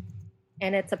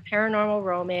 and it's a paranormal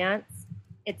romance.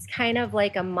 It's kind of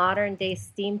like a modern day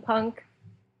steampunk.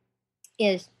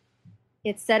 It's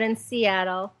set in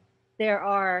Seattle. There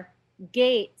are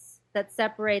gates that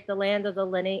separate the land of the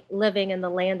living and the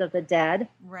land of the dead.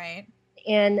 Right.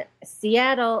 In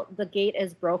Seattle, the gate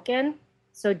is broken,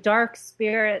 so dark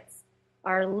spirits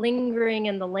are lingering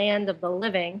in the land of the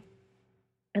living,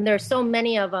 and there's so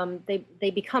many of them.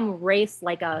 They become race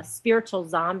like spiritual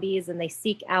zombies, and they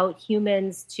seek out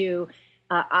humans to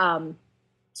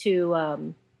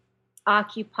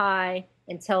occupy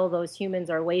until those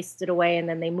humans are wasted away, and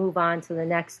then they move on to the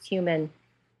next human.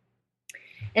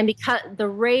 And because the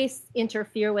race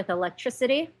interfere with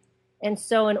electricity, and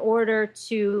so in order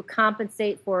to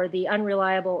compensate for the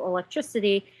unreliable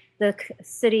electricity, the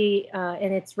city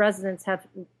and its residents have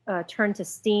turned to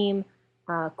steam,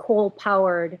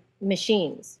 coal-powered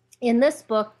machines. In this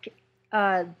book,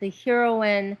 the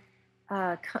heroine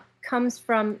comes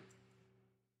from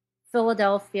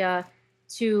Philadelphia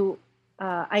to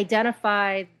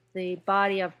identify the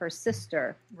body of her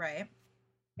sister. Right.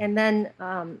 And then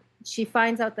she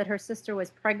finds out that her sister was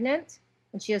pregnant,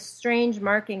 and she has strange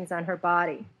markings on her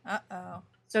body. Uh-oh.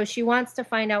 So she wants to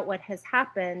find out what has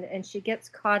happened, and she gets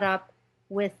caught up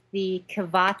with the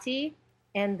Kavati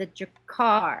and the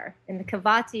Jakar. And the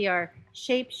Kavati are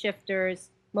shapeshifters,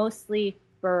 mostly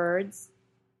birds,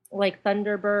 like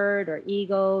thunderbird or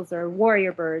eagles or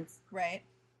warrior birds. Right.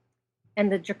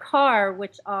 And the Jakar,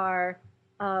 which are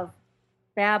of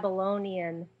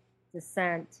Babylonian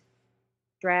descent,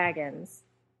 dragons.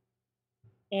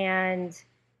 And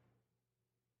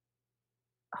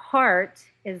Hart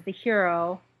is the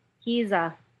hero. He's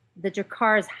the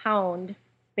Jakar's hound,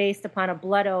 based upon a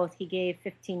blood oath he gave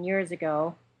 15 years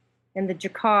ago. And the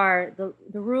Jakar,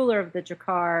 the ruler of the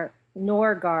Jakar,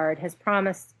 Norgard, has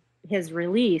promised his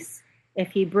release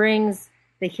if he brings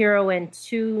the heroine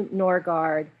to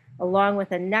Norgard, along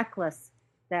with a necklace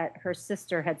that her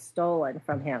sister had stolen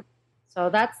from him. So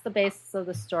that's the basis of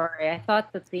the story. I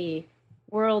thought that the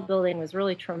world building was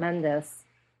really tremendous,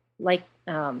 like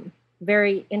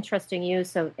very interesting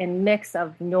use of and mix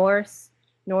of Norse,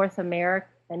 North America,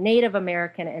 Native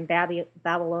American, and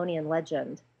Babylonian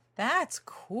legend. That's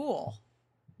cool.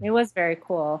 It was very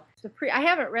cool. I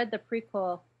haven't read the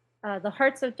prequel. The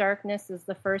Hearts of Darkness is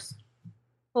the first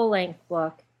full-length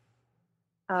book.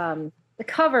 The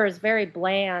cover is very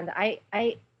bland.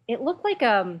 It looked like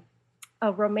a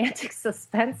romantic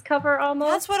suspense cover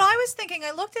almost. That's what I was thinking.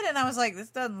 I looked at it and I was like, this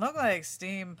doesn't look like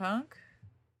steampunk.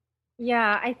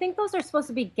 Yeah, I think those are supposed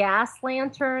to be gas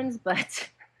lanterns, but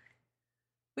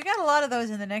we got a lot of those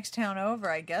in the next town over.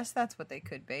 I guess that's what they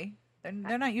could be.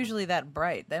 They're not usually that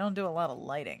bright. They don't do a lot of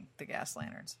lighting, the gas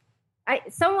lanterns.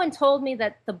 Someone told me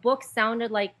that the book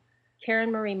sounded like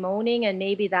Karen Marie Moning, and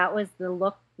maybe that was the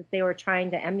look that they were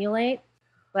trying to emulate,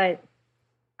 but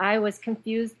I was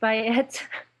confused by it.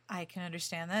 I can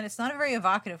understand that. It's not a very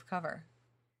evocative cover.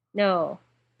 No,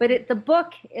 but the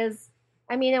book is,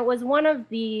 it was one of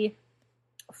the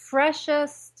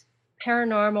freshest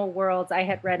paranormal worlds I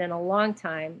had read in a long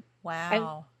time.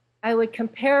 Wow. I would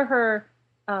compare her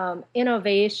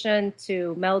innovation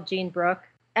to Mel Jean Brooke.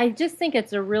 I just think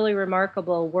it's a really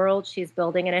remarkable world she's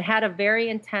building, and it had a very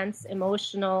intense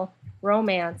emotional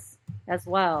romance as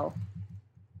well.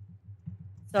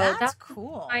 So that's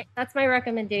cool. That's my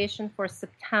recommendation for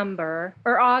September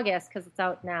or August, because it's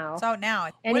out now. It's out now.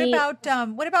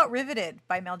 What about Riveted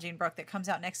by Mel Jean Brooke that comes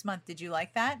out next month? Did you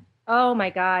like that? Oh my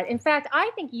God! In fact,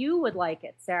 I think you would like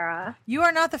it, Sarah. You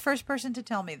are not the first person to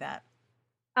tell me that.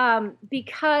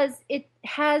 Because it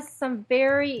has some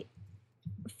very.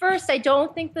 First, I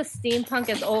don't think the steampunk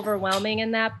is overwhelming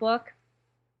in that book,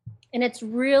 and it's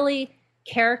really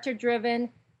character driven.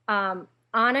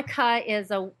 Annika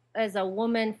is a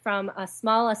woman from a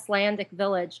small Icelandic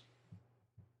village.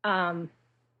 I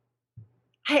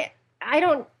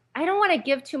don't want to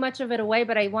give too much of it away,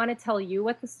 but I want to tell you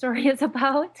what the story is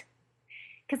about,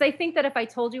 because I think that if I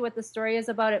told you what the story is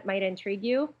about, it might intrigue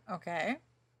you. Okay.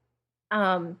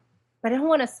 But I don't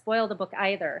want to spoil the book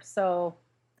either. So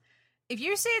if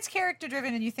you say it's character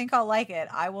driven and you think I'll like it,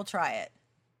 I will try it.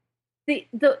 The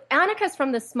Annika's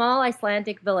from the small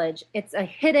Icelandic village. It's a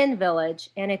hidden village,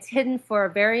 and it's hidden for a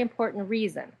very important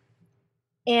reason.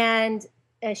 And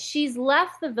she's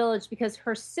left the village because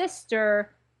her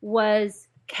sister was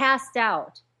cast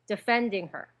out defending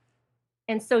her.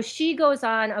 And so she goes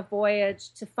on a voyage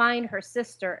to find her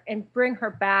sister and bring her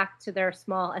back to their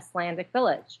small Icelandic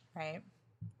village. Right.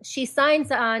 She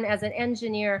signs on as an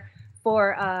engineer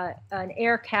for an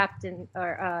air captain,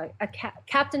 or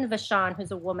Captain Vashon,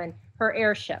 who's a woman, her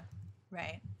airship.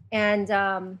 Right.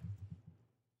 And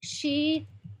she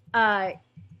has,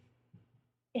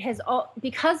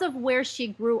 because of where she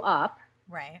grew up,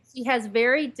 right, she has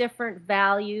very different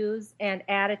values and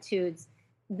attitudes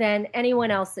than anyone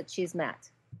else that she's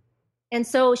met. And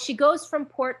so she goes from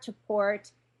port to port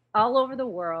all over the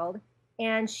world,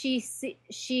 and she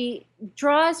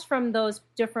draws from those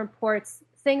different ports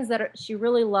things that she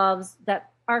really loves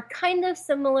that are kind of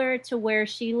similar to where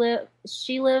she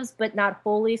lives, but not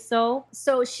wholly so.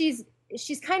 So she's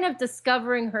kind of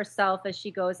discovering herself as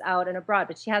she goes out and abroad,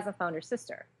 but she hasn't found her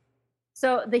sister.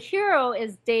 So the hero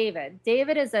is David.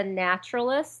 David is a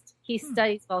naturalist. He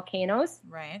studies volcanoes.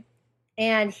 Right.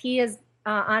 And he is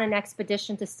on an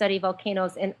expedition to study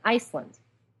volcanoes in Iceland.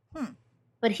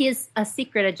 But he has a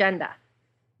secret agenda.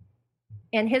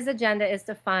 And his agenda is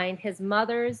to find his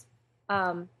mother's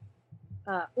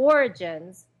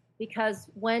origins, because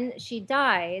when she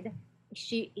died,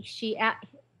 she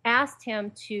asked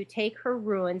him to take her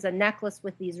ruins, a necklace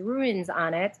with these ruins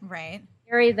on it, right,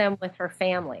 carry them with her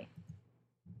family.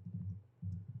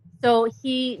 So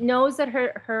he knows that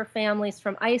her family's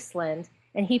from Iceland,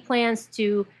 and he plans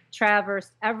to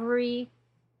traverse every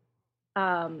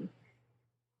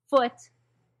foot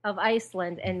of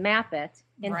Iceland and map it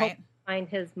and hope to find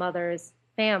his mother's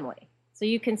family. So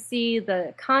you can see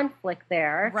the conflict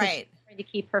there. Right. She's trying to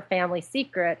keep her family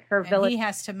secret. Her and village. He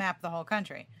has to map the whole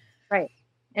country. Right.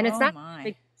 And it's not a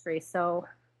big country, so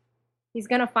he's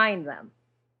going to find them.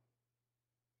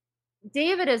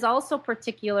 David is also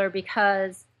particular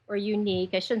because, or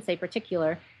unique, I shouldn't say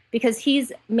particular, because he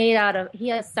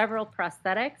has several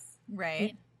prosthetics.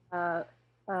 Right.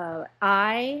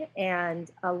 Eye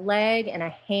and a leg and a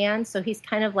hand. So he's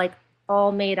kind of like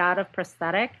all made out of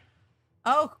prosthetic.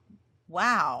 Oh,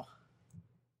 wow.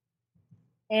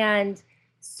 And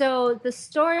so the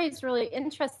story is really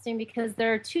interesting because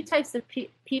there are two types of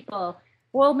people.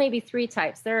 Well, maybe three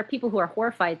types. There are people who are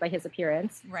horrified by his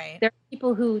appearance. Right. There are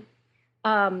people who,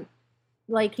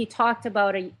 like he talked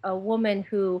about a woman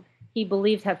who he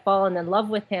believed had fallen in love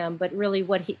with him, but really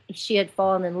what she had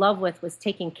fallen in love with was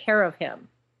taking care of him.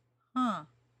 Huh.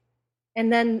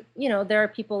 And then, there are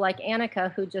people like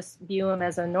Annika who just view him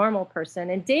as a normal person.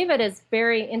 And David is a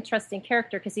very interesting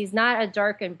character because he's not a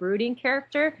dark and brooding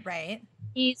character. Right.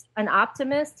 He's an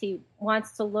optimist. He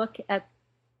wants to look at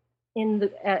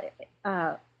the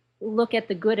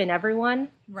good in everyone.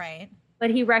 Right. But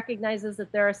he recognizes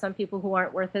that there are some people who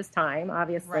aren't worth his time,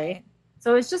 obviously. Right.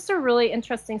 So it's just a really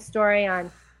interesting story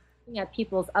on looking at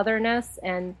people's otherness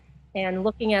and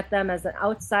looking at them as an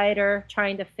outsider,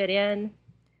 trying to fit in.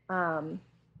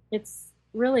 It's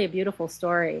really a beautiful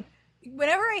story.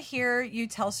 Whenever I hear you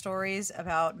tell stories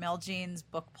about Mel Jean's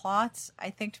book plots, I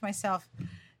think to myself,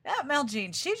 Mel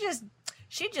Jean, she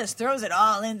just throws it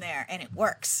all in there and it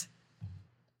works.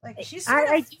 Like she's sort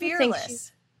of fearless.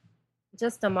 She's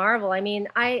just a marvel. I mean,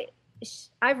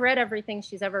 I've read everything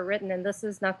she's ever written, and this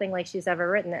is nothing like she's ever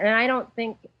written. And I don't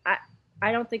think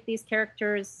these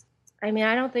characters. I mean,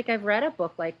 I don't think I've read a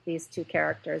book like these two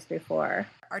characters before.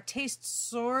 Our tastes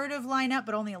sort of line up,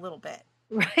 but only a little bit.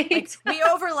 Right. Like, we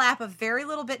overlap a very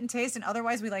little bit in taste, and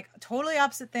otherwise we like totally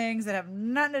opposite things that have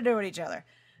nothing to do with each other.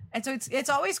 And so it's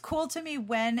always cool to me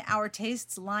when our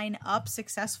tastes line up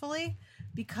successfully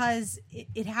because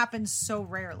it happens so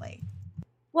rarely.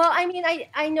 Well, I mean,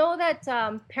 I know that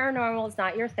paranormal is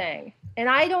not your thing, and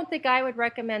I don't think I would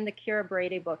recommend the Kira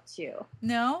Brady book to you.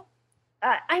 No?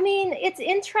 I mean, it's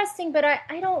interesting, but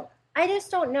I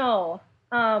just don't know.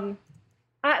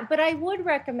 But I would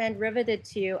recommend Riveted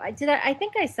to you. I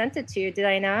think I sent it to you. Did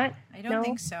I not? I don't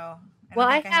think so.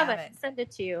 I haven't sent it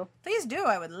to you. Please do.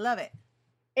 I would love it.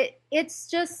 It's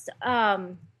just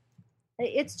a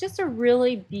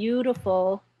really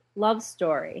beautiful love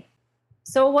story.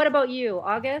 So what about you,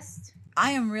 August?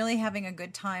 I am really having a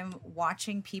good time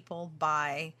watching people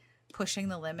buy Pushing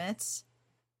the Limits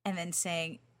and then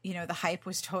saying, the hype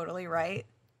was totally right.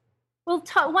 Well,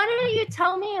 why don't you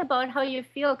tell me about how you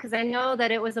feel? Because I know that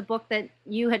it was a book that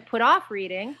you had put off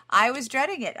reading. I was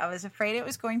dreading it. I was afraid it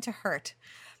was going to hurt.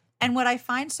 And what I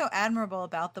find so admirable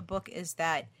about the book is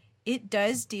that it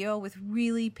does deal with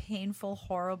really painful,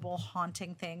 horrible,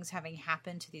 haunting things having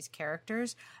happened to these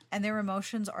characters, and their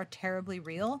emotions are terribly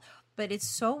real. But it's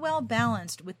so well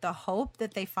balanced with the hope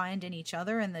that they find in each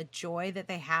other and the joy that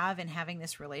they have in having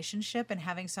this relationship and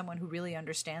having someone who really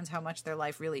understands how much their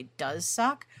life really does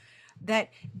suck, that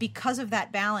because of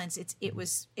that balance, it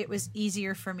was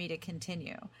easier for me to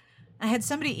continue. I had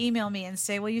somebody email me and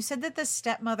say, well, you said that the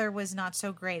stepmother was not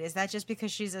so great. Is that just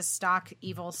because she's a stock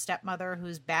evil stepmother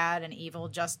who's bad and evil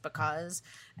just because?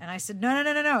 And I said,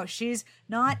 no. She's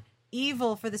not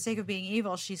evil for the sake of being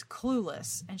evil. She's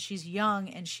clueless and she's young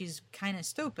and she's kind of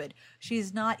stupid.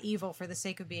 She's not evil for the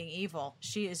sake of being evil.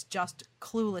 She is just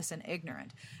clueless and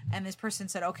ignorant. And this person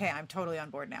said, okay, I'm totally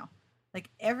on board now. Like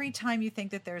every time you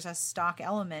think that there's a stock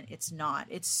element, it's not.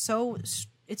 It's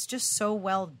just so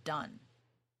well done.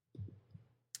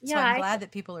 So I'm glad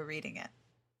that people are reading it.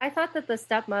 I thought that the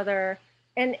stepmother,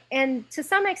 and to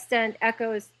some extent,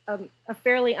 echoes a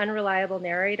fairly unreliable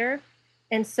narrator.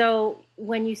 And so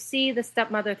when you see the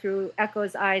stepmother through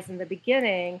Echo's eyes in the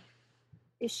beginning,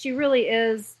 she really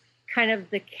is kind of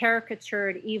the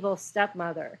caricatured evil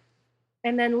stepmother.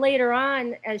 And then later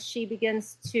on, as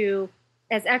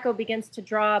Echo begins to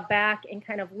draw back and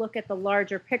kind of look at the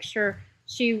larger picture,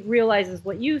 she realizes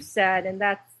what you said, and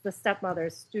that's the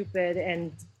stepmother's stupid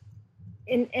and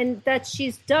that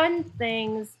she's done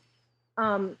things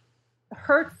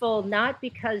hurtful, not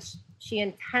because she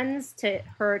intends to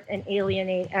hurt and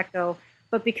alienate Echo,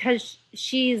 but because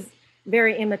she's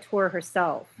very immature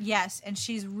herself. Yes, and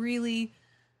she is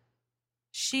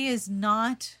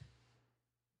not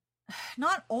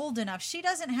old enough. She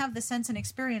doesn't have the sense and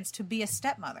experience to be a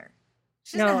stepmother.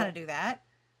 She doesn't know how to do that.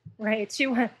 Right.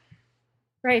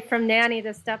 Right, from nanny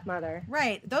to stepmother.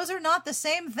 Right. Those are not the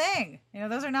same thing.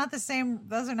 Those are not the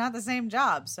same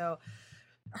job. So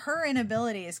her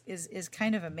inability is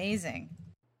kind of amazing.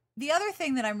 The other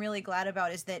thing that I'm really glad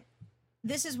about is that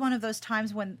this is one of those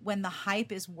times when the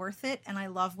hype is worth it, and I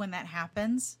love when that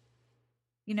happens.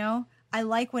 I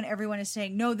like when everyone is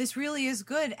saying, "No, this really is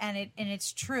good," and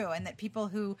it's true, and that people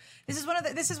who this is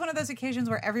one of those occasions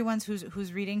where everyone's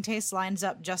whose reading taste lines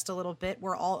up just a little bit.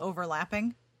 We're all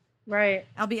overlapping. Right.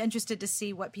 I'll be interested to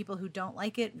see what people who don't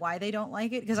like it, why they don't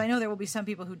like it, because I know there will be some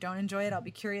people who don't enjoy it. I'll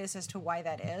be curious as to why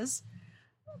that is.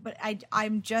 But I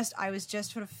was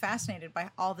just sort of fascinated by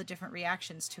all the different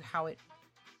reactions to how it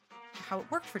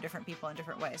worked for different people in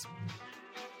different ways.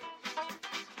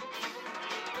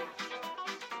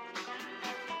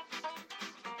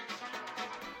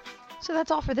 So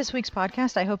that's all for this week's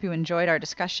podcast. I hope you enjoyed our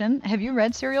discussion. Have you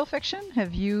read serial fiction?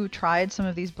 Have you tried some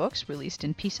of these books released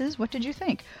in pieces? What did you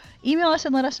think? Email us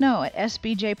and let us know at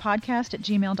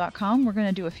sbjpodcast@gmail.com. We're going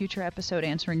to do a future episode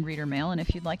answering reader mail, and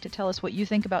if you'd like to tell us what you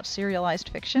think about serialized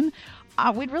fiction,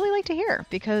 we'd really like to hear,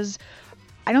 because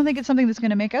I don't think it's something that's going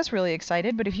to make us really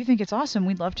excited, but if you think it's awesome,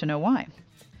 we'd love to know why.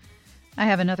 I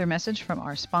have another message from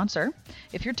our sponsor.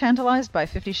 If you're tantalized by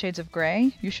 50 Shades of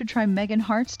Grey, you should try Megan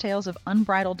Hart's Tales of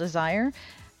Unbridled Desire.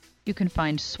 You can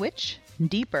find Switch,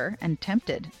 Deeper, and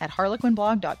Tempted at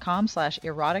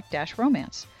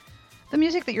harlequinblog.com/erotic-romance. The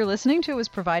music that you're listening to was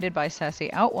provided by Sassy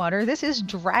Outwater. This is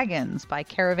Dragons by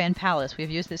Caravan Palace.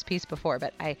 We've used this piece before,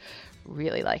 but I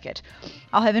really like it.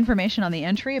 I'll have information on the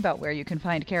entry about where you can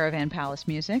find Caravan Palace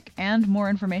music, and more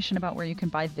information about where you can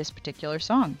buy this particular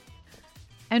song.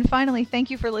 And finally, thank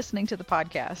you for listening to the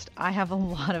podcast. I have a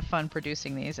lot of fun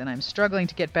producing these, and I'm struggling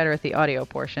to get better at the audio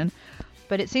portion.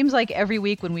 But it seems like every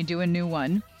week when we do a new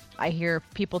one, I hear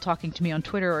people talking to me on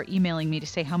Twitter or emailing me to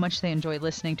say how much they enjoy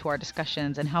listening to our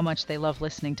discussions and how much they love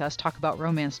listening to us talk about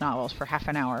romance novels for half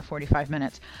an hour, 45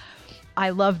 minutes.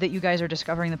 I love that you guys are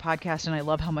discovering the podcast, and I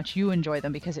love how much you enjoy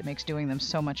them, because it makes doing them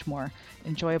so much more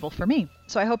enjoyable for me.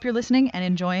 So I hope you're listening and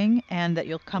enjoying, and that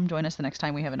you'll come join us the next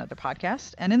time we have another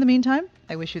podcast. And in the meantime,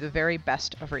 I wish you the very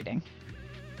best of reading.